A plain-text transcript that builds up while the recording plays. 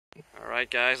Alright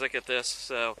guys, look at this.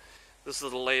 So this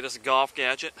is the latest golf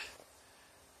gadget.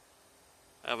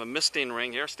 I have a misting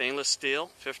ring here, stainless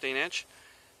steel, 15-inch,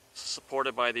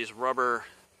 supported by these rubber,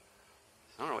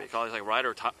 I don't know what you call these, like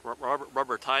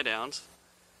rubber tie downs.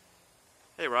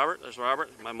 Hey Robert, there's Robert,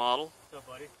 my model. What's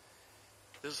up, buddy?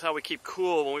 This is how we keep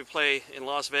cool when we play in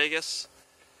Las Vegas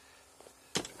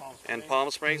and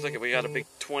Palm Springs. Look, we got a big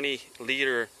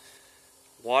 20-liter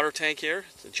water tank here.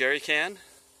 It's a jerry can.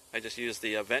 I just use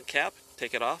the vent cap,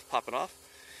 take it off, pop it off.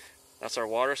 That's our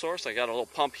water source. I got a little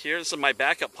pump here. This is my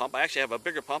backup pump. I actually have a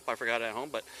bigger pump. I forgot it at home,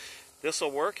 but this will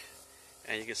work.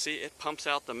 And you can see it pumps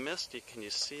out the mist. Can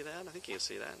you see that? I think you can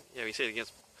see that. Yeah, you see it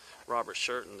against Robert's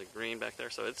shirt and the green back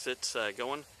there. So it's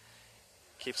going.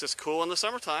 Keeps us cool in the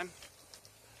summertime.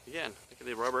 Again, look at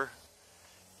the rubber.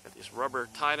 Got these rubber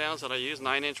tie downs that I use.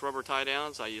 9-inch rubber tie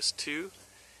downs. I use 2.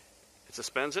 It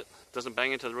suspends it. Doesn't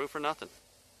bang into the roof or nothing.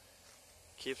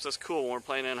 Keeps us cool when we're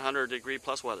playing in 100-degree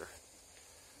plus weather.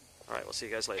 Alright, we'll see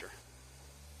you guys later.